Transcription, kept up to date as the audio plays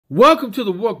Welcome to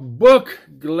the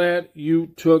workbook. Glad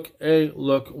you took a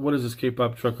look. What is this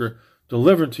K-Pop Trucker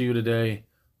delivering to you today?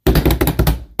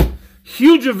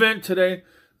 Huge event today.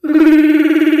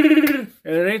 And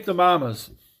it ain't the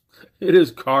mamas. It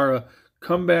is Kara.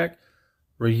 Comeback,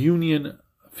 reunion,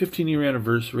 15-year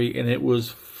anniversary, and it was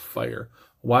fire.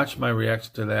 Watch my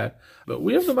reaction to that. But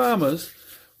we have the mamas,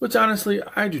 which honestly,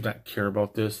 I do not care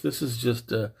about this. This is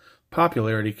just a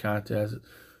popularity contest.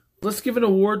 Let's give an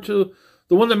award to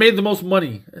the one that made the most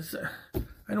money.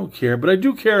 I don't care, but I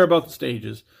do care about the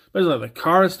stages. Especially like the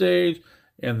Kara stage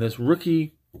and this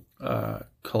rookie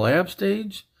collab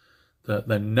stage.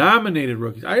 The nominated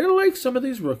rookies. I like some of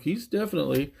these rookies,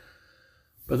 definitely.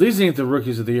 But these ain't the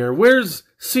rookies of the year. Where's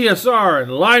CSR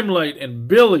and Limelight and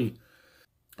Billy?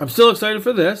 I'm still excited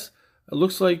for this. It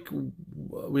looks like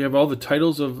we have all the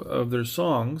titles of their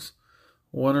songs.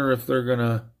 Wonder if they're going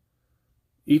to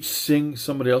each sing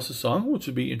somebody else's song, which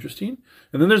would be interesting.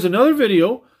 And then there's another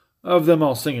video of them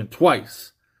all singing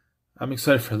twice. I'm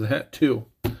excited for that too.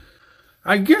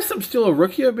 I guess I'm still a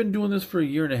rookie. I've been doing this for a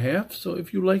year and a half. So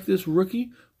if you like this rookie,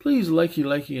 please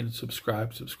likey, and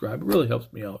subscribe. It really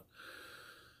helps me out.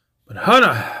 But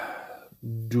Hana,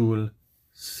 dual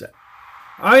set.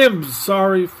 I am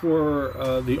sorry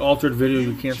for the altered video.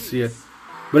 You can't see it.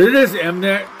 But it is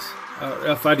mnmixx.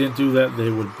 If I didn't do that,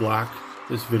 they would block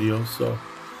this video. So,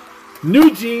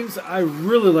 New Jeans, I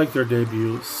really like their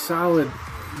debut. Solid,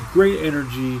 great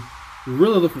energy.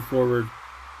 Really looking forward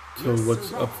to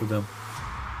what's up for them.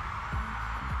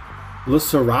 Le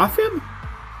Seraphim?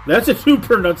 That's a new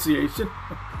pronunciation.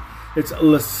 It's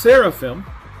Le Seraphim.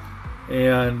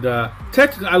 And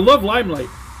technically, I love Limelight,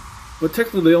 but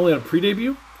technically they only had a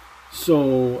pre-debut.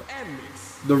 So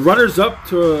the runners-up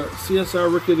to a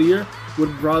CSR Rookie of the Year would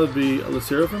probably be Le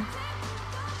Seraphim.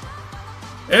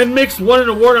 nmixx won an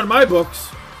award on my books.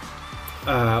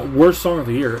 Worst Song of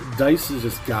the Year. Dice is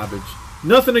just garbage.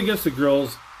 Nothing against the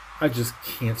girls. I just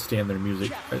can't stand their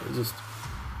music.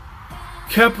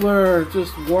 Kepler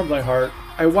just warmed my heart.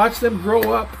 I watched them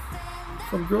grow up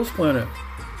from Girls Planet.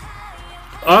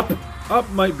 Up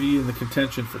might be in the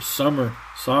contention for Summer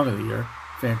Song of the Year.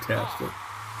 Fantastic.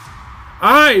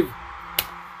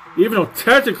 Even though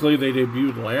technically they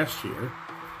debuted last year,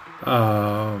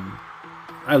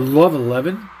 I love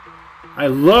 11. I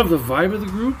love the vibe of the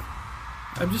group.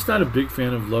 I'm just not a big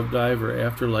fan of Love Dive or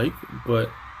Afterlight, but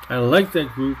I like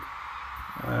that group.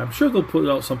 I'm sure they'll put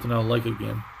out something I'll like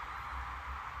again.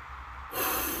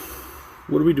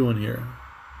 What are we doing here?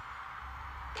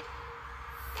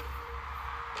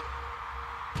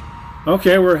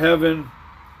 Okay, we're having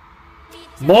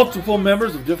multiple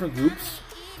members of different groups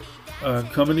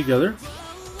coming together,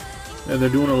 and they're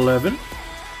doing 11.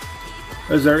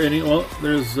 Is there any? Well,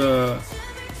 there's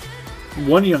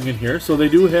one young in here, so they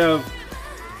do have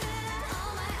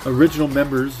original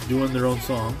members doing their own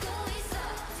song.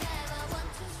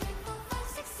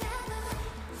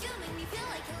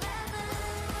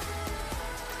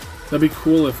 That'd be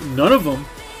cool if none of them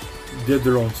did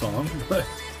their own song, but.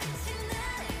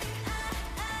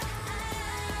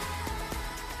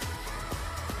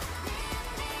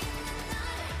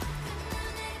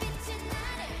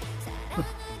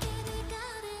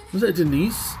 Was that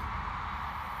Denise?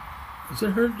 Is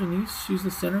it her, Denise? She's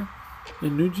the center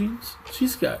in New Jeans.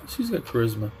 She's got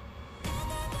charisma.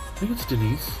 I think it's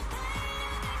Denise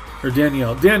or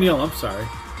Danielle. Danielle, I'm sorry,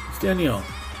 it's Danielle.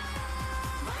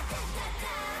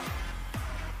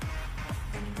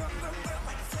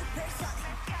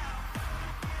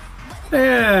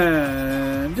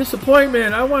 And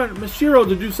disappointment. I want Mashiro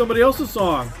to do somebody else's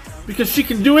song because she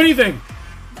can do anything.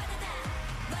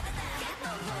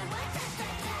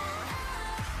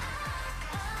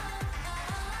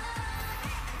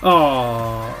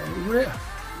 Oh, Ray.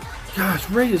 Gosh,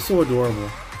 Ray is so adorable.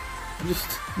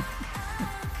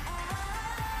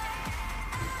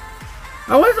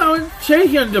 I want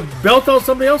Chaehyun to belt out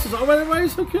somebody else's song. Why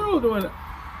is Hakiro doing it?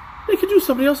 They could do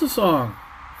somebody else's song.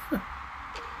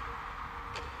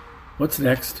 What's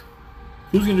next?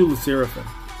 Who's going to do Le Seraphim?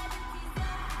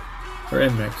 Or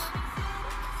nmixx?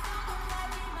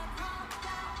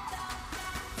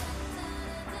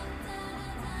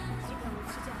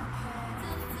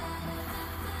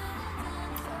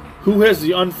 Who has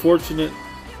the unfortunate...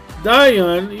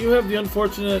 Dion, you have the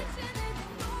unfortunate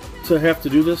to have to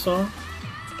do this song?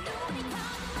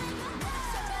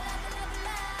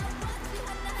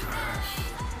 Gosh.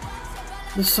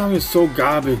 This song is so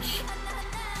garbage.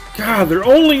 God, they're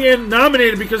only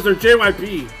nominated because they're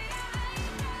JYP.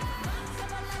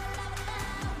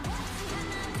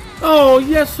 Oh,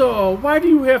 yes, oh. Why do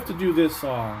you have to do this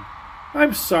song?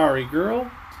 I'm sorry, girl.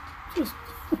 Just...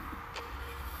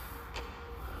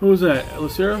 Who was that? Le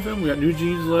Sserafim? We got New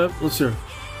Jeans left. Le Sserafim.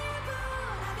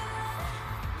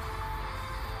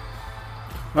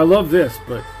 I love this,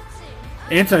 but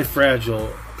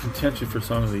Anti-Fragile contention for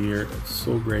Song of the Year. It's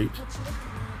so great.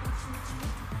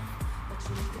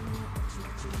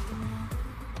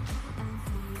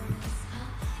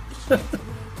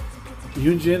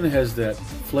 Yoonjin has that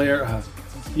flair.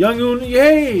 Youngoon,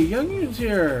 yay! Youngoon's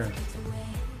here.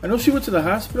 I know she went to the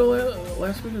hospital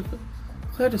last week.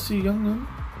 Glad to see Youngoon.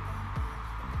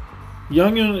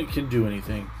 Youngoon can do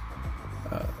anything.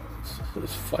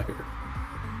 It's fire.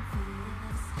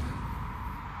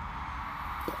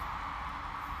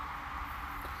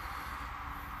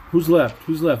 Who's left?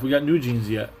 Who's left? We got New Jeans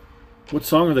yet. What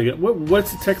song are they getting?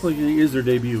 What's technically is their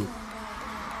debut?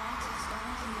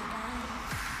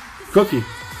 Cookie.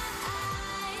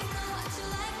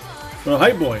 Well,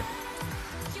 Hype Boy.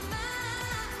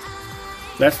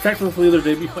 That's technically their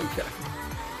debut. Okay.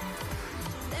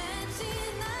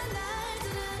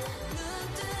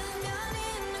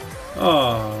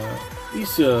 Aw,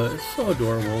 Issa is so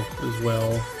adorable as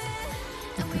well.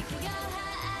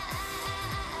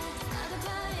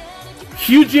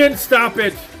 Kyujin, stop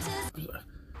it!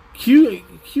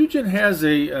 Kyujin has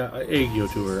a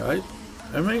aegyo to her.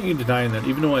 I'm not even denying that,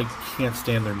 even though I can't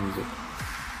stand their music.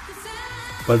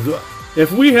 But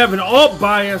if we have an alt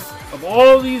bias of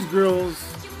all these girls,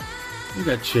 we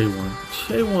got Chaewon.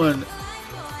 Chaewon,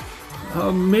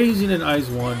 amazing in Eyes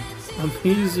One,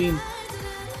 amazing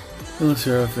in Le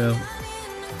Sserafim.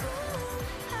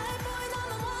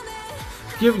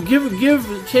 Give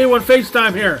Chaewon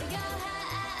FaceTime here.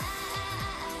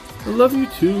 I love you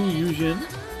too, Yujin.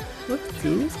 Love you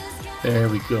too. There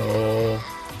we go.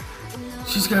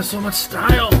 She's got so much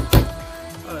style.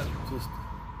 Just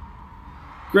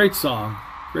great song.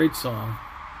 Great song.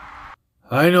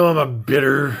 I know I'm a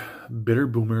bitter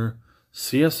boomer.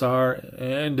 CSR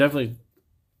and definitely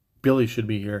Billy should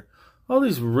be here. All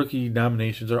these rookie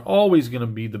nominations are always going to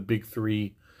be the big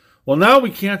three. Well, now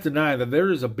we can't deny that there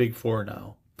is a big four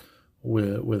now.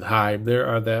 With Hybe, they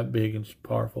are that big and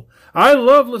powerful. I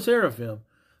love Le Sserafim.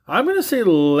 I'm going to say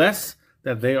less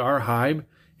that they are Hybe,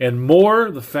 and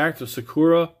more the fact that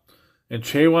Sakura and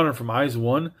Chaewon are from Eyes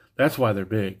One. That's why they're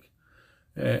big.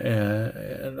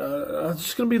 And it's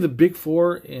just going to be the big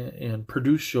four and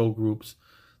produced show groups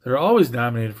that are always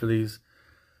nominated for these.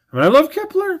 I mean, I love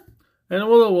Kepler, and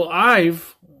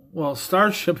well,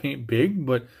 Starship ain't big,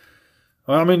 but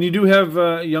I mean, you do have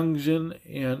Youngjin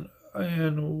and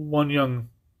One Young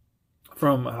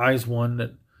from Eyes One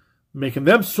that making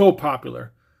them so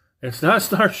popular. It's not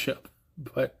Starship,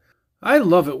 but I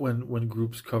love it when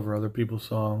groups cover other people's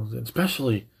songs,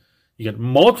 especially you get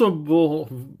multiple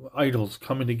idols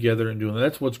coming together and doing that.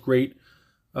 That's what's great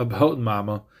about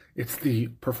Mama. It's the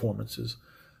performances.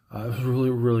 It was really,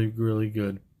 really, really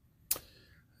good.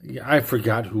 Yeah, I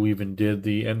forgot who even did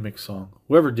the nmixx song.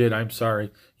 Whoever did, I'm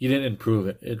sorry. You didn't improve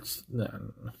it.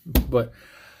 But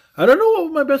I don't know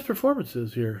what my best performance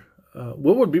is here.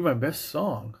 What would be my best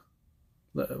song?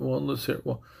 Well, let's hear.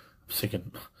 Well, I'm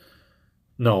thinking.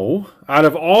 No. Out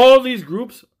of all these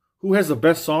groups, who has the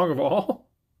best song of all?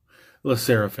 Le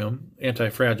Sserafim,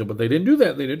 Anti-Fragile. But they didn't do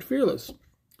that. They did Fearless.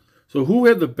 So who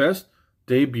had the best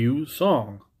debut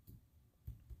song?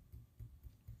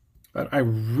 I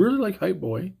really like Hype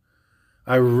Boy.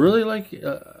 I really like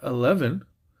 11.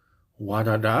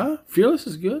 Wadada. Fearless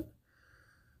is good.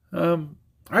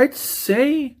 I'd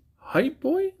say Hype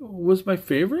Boy was my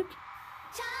favorite.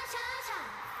 Sha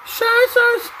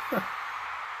sha sha.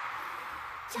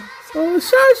 Oh,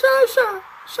 sha sha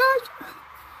sha.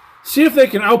 See if they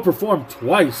can outperform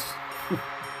twice.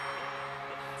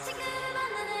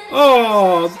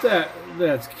 Oh,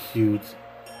 that's cute.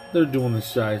 They're doing the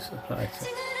shy.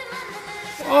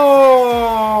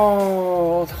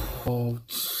 Oh,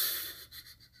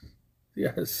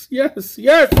 yes.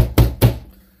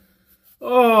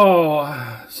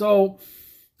 Oh, so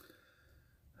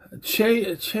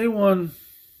Chaewon,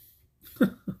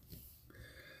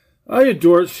 I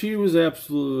adore it. She was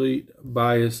absolutely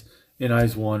biased in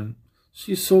Eyes One.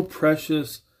 She's so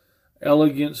precious,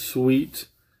 elegant, sweet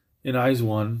in Eyes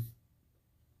One.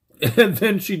 And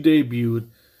then she debuted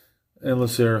in Le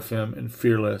Sserafim and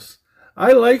Fearless.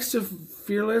 I like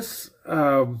Fearless,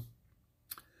 but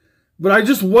I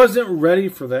just wasn't ready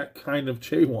for that kind of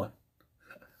Chaewon.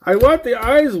 I want the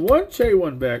Eyes One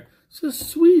Chaewon back. It's just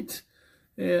sweet.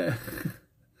 Yeah.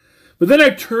 But then I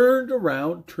turned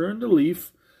the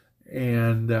leaf,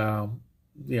 and I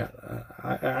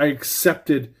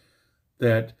accepted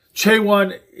that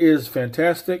Chaewon is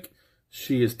fantastic.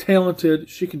 She is talented.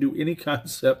 She can do any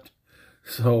concept.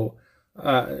 So,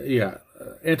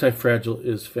 Anti-Fragile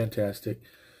is fantastic.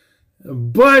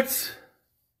 But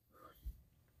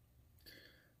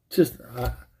just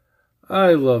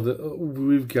I love that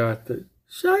we've got the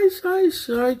shy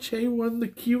Chaewon, the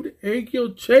cute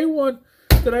Aegyo Chaewon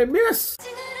that I miss.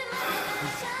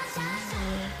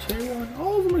 Chaewon,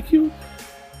 all of them are cute.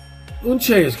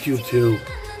 Eunchae is cute too.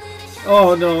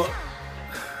 Oh no.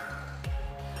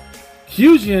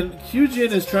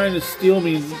 Kyujin is trying to steal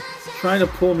me, trying to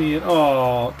pull me in.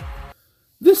 Oh,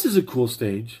 this is a cool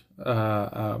stage,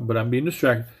 but I'm being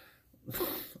distracted.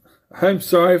 I'm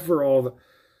sorry for all the...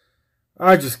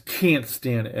 I just can't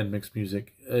stand nmixx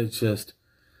music. It's just...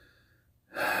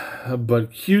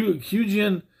 But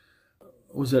Kyujin,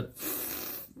 was it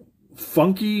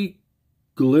Funky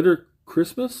Glitter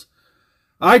Christmas?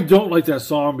 I don't like that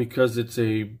song because it's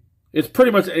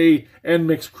pretty much a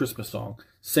nmixx Christmas song.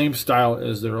 Same style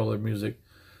as their other music.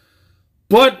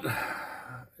 But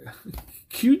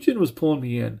Kyujin was pulling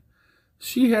me in.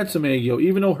 She had some Aegyo,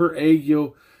 even though her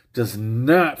Aegyo does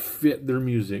not fit their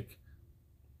music.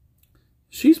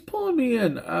 She's pulling me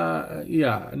in.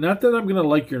 Yeah, not that I'm going to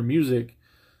like your music,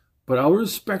 but I'll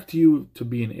respect you to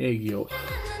be an Aegyo.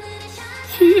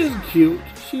 She is cute.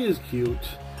 She is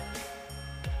cute.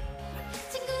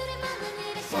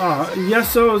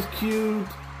 Yeso is cute.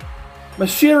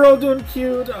 Mashiro doing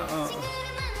cute.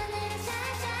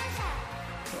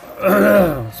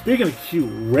 Speaking of cute,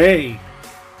 Ray.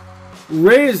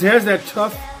 Ray has that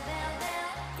tough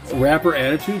rapper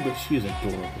attitude, but she is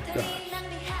adorable. Gosh.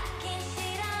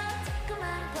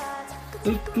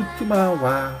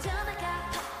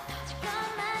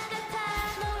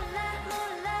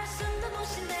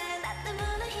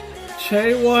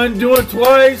 Chaewon doing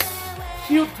twice.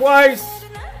 Cute twice.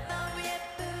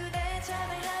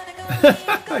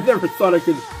 I never thought I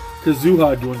could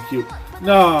Kazuha doing cute.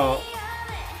 No.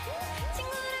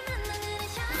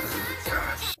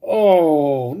 Gosh.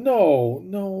 Oh,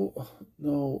 no.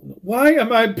 Why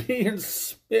am I being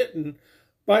smitten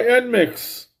by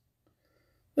nmixx?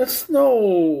 That's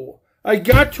no. I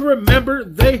got to remember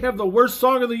they have the worst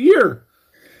song of the year.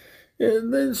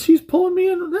 And then she's pulling me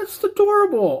in. That's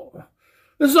adorable.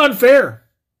 This is unfair.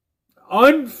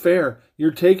 Unfair.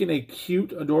 You're taking a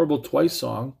cute, adorable twice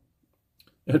song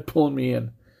and pulling me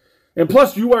in. And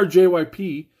plus, you are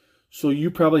JYP, so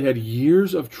you probably had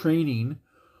years of training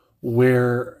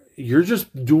where you're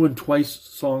just doing twice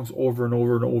songs over and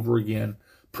over and over again,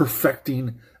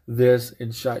 perfecting this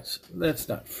and shots. That's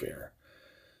not fair.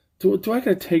 Do I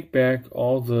gotta take back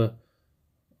all the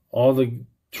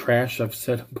trash I've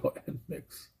said about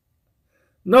nmixx?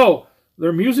 No,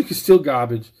 their music is still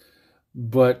garbage,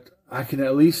 but I can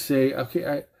at least say,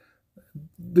 okay,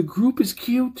 the group is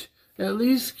cute. At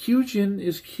least Kyujin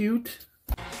is cute.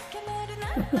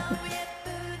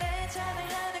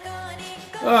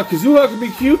 Kazuha can be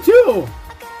cute too.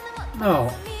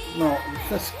 No,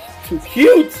 that's too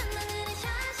cute.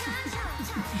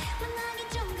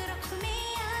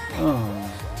 Oh.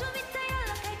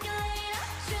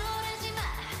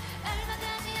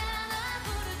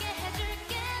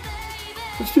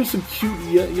 Let's do some cute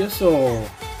yeso.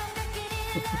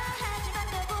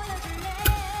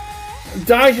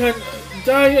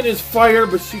 Dahyun is fire,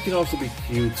 but she can also be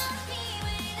cute.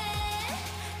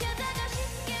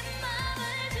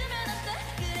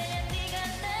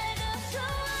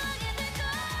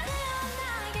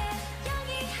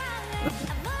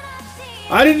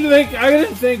 I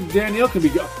didn't think Danielle could be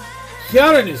good.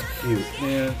 Hyun is cute,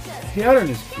 man. Hyun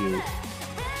is cute.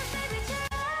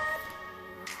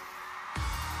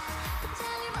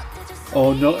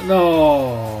 Oh no.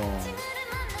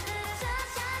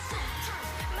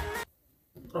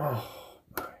 Oh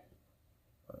my.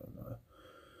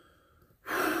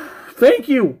 Thank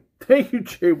you,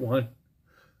 J1.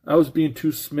 I was being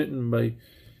too smitten by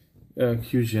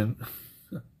Kyujin.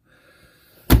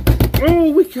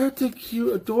 Oh, we got the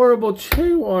cute, adorable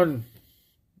Chaewon.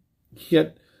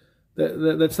 Yet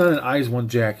that's not an Eyes One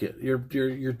jacket.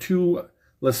 You're too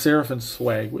Le Sserafin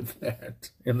swag with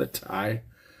that in the tie.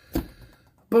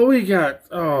 But we got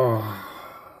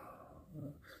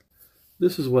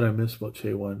this is what I miss about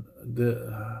Chaewon.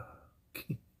 The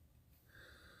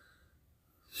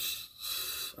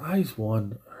Eyes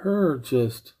One, her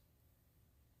just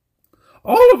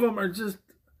all of them are just.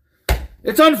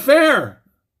 It's unfair.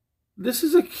 This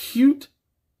is a cute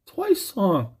twice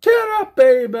song. Cheer up,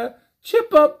 baby.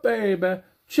 Chip up, baby.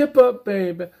 Chip up,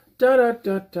 baby. Da da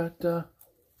da da da.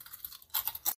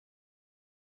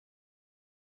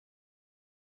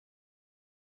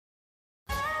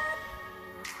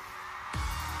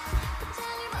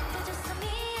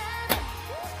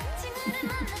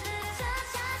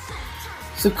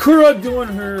 Sakura doing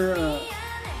her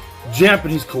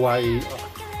Japanese kawaii.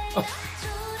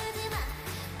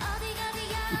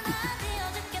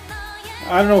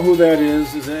 I don't know who that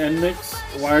is. Is it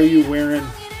nmixx? Why are you wearing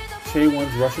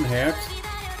Chaewon's Russian hat?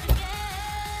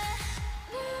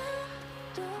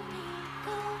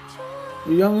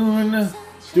 Young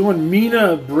doing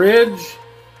Mina Bridge.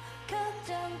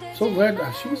 So glad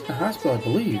she was in the hospital, I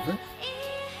believe. Right?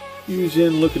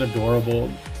 Yoonjin looking adorable.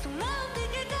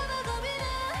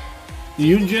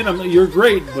 Yoonjin, you're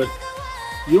great, but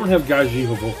you don't have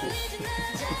Gajiho vocals.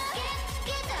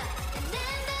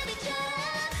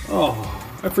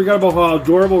 Oh, I forgot about how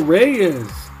adorable Ray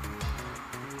is.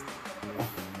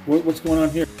 What's going on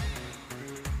here?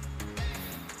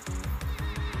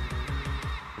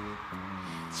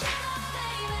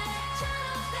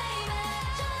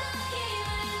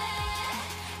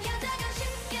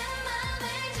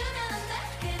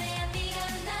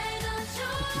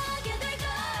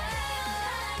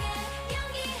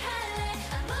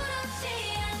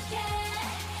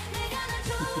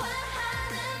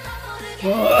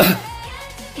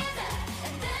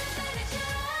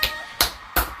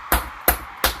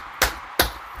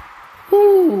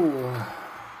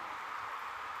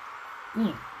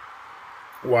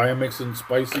 Why I'm mixing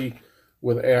spicy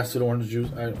with acid orange juice.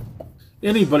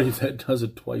 Anybody that does a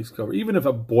Twice cover, even if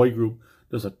a boy group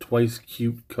does a Twice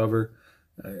cute cover,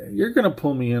 you're gonna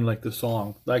pull me in like the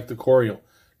song, like the choreo.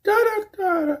 Da da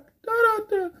da da da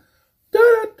da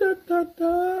da da da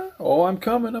da. Oh, I'm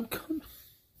coming.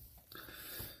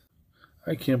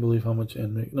 I can't believe how much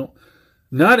nmixx. No,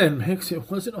 not nmixx.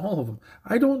 It wasn't all of them.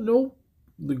 I don't know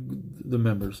the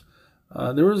members.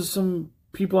 There was some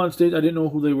people on stage. I didn't know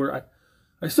who they were.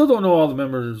 I still don't know all the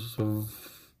members of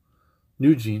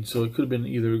New Jeans, so it could have been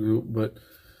either group. But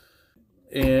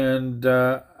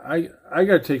I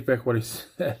gotta take back what I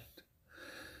said.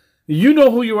 You know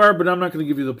who you are, but I'm not going to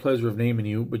give you the pleasure of naming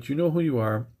you. But you know who you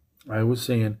are. I was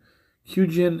saying,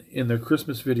 Kyujin in their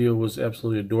Christmas video was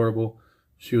absolutely adorable.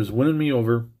 She was winning me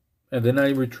over. And then I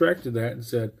retracted that and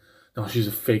said, no, she's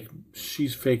a fake.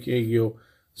 She's fake Aegyo.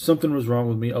 Something was wrong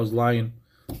with me. I was lying.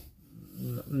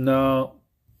 No.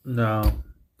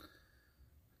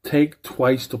 Take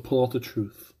twice to pull out the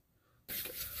truth.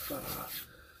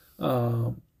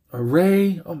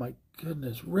 Ray. Oh my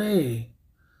goodness. Ray.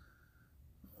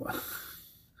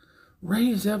 Ray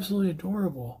is absolutely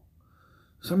adorable.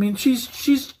 So I mean, she's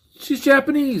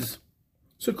Japanese.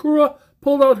 Sakura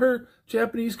pulled out her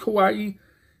Japanese kawaii.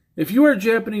 If you are a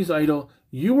Japanese idol,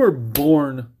 you were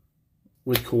born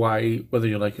with kawaii, whether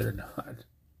you like it or not.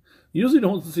 You usually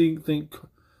don't think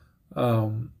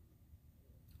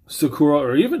Sakura,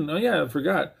 or even, oh yeah, I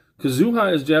forgot,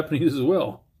 Kazuha is Japanese as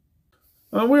well.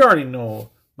 We already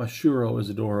know Mashiro is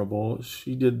adorable.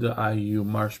 She did the IU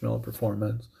Marshmallow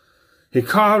performance.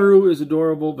 Hikaru is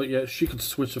adorable, but yet she could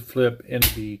switch a flip and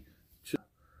be...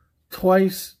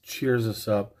 Twice cheers us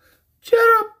up.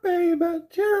 Cheer up, baby.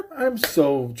 Cheer up. I'm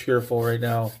so cheerful right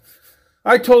now.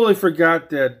 I totally forgot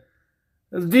that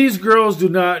these girls do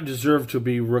not deserve to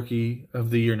be Rookie of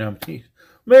the Year nominees.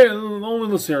 Maybe only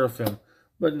the Seraphim.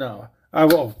 But no. I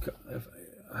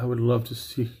would love to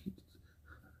see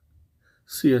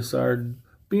CSR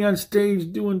be on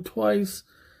stage doing Twice.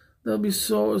 That'll be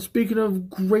so... Speaking of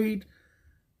great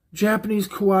Japanese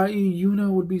kawaii, Yuna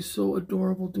would be so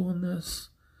adorable doing this.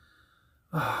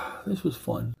 This was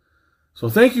fun. So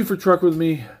thank you for trucking with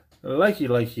me.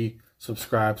 Likey.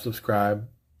 Subscribe.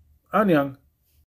 Annyeong.